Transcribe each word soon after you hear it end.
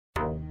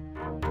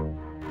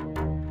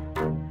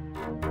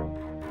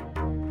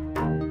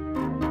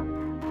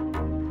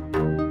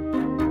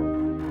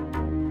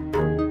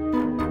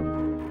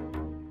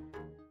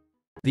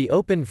The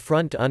open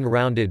front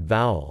unrounded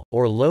vowel,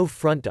 or low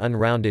front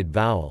unrounded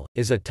vowel,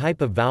 is a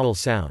type of vowel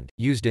sound,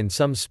 used in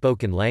some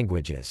spoken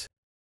languages.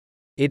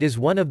 It is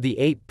one of the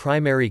 8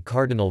 primary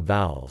cardinal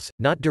vowels,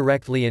 not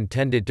directly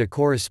intended to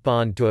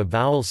correspond to a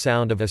vowel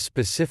sound of a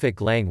specific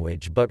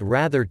language but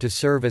rather to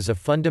serve as a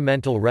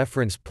fundamental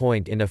reference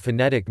point in a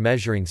phonetic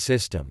measuring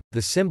system.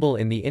 The symbol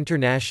in the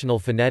International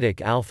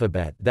Phonetic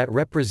Alphabet that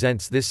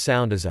represents this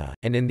sound is A,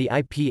 and in the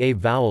IPA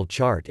vowel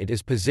chart it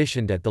is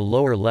positioned at the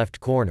lower left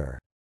corner.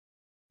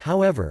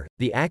 However,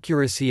 the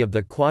accuracy of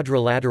the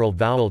quadrilateral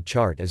vowel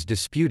chart is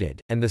disputed,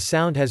 and the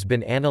sound has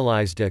been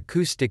analyzed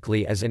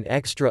acoustically as an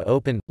extra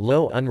open,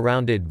 low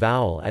unrounded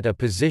vowel at a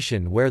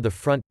position where the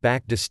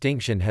front-back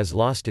distinction has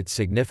lost its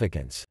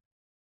significance.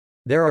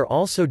 There are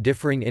also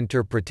differing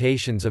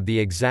interpretations of the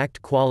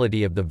exact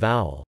quality of the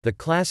vowel. The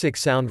classic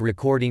sound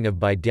recording of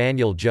by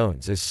Daniel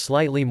Jones is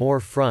slightly more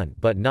front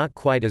but not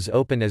quite as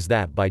open as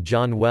that by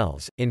John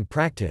Wells. In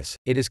practice,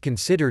 it is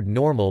considered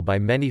normal by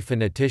many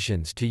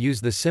phoneticians to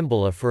use the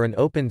symbol A for an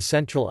open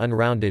central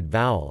unrounded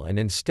vowel and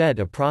instead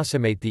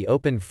approximate the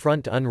open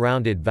front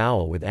unrounded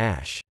vowel with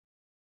ash.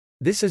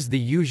 This is the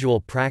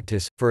usual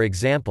practice, for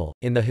example,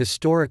 in the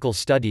historical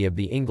study of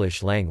the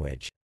English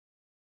language.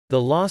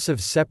 The loss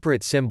of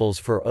separate symbols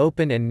for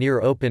open and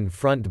near-open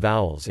front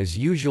vowels is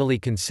usually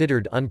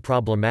considered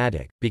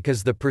unproblematic,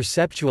 because the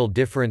perceptual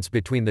difference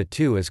between the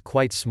two is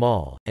quite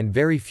small, and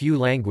very few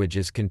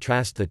languages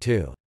contrast the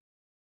two.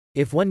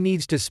 If one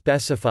needs to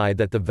specify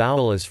that the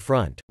vowel is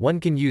front, one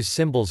can use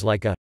symbols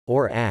like A,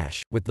 or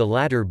ash, with the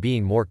latter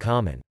being more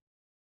common.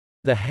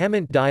 The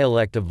Hamont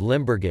dialect of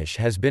Limburgish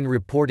has been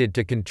reported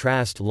to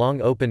contrast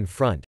long open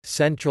front,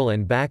 central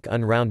and back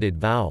unrounded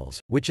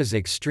vowels, which is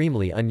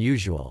extremely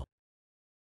unusual.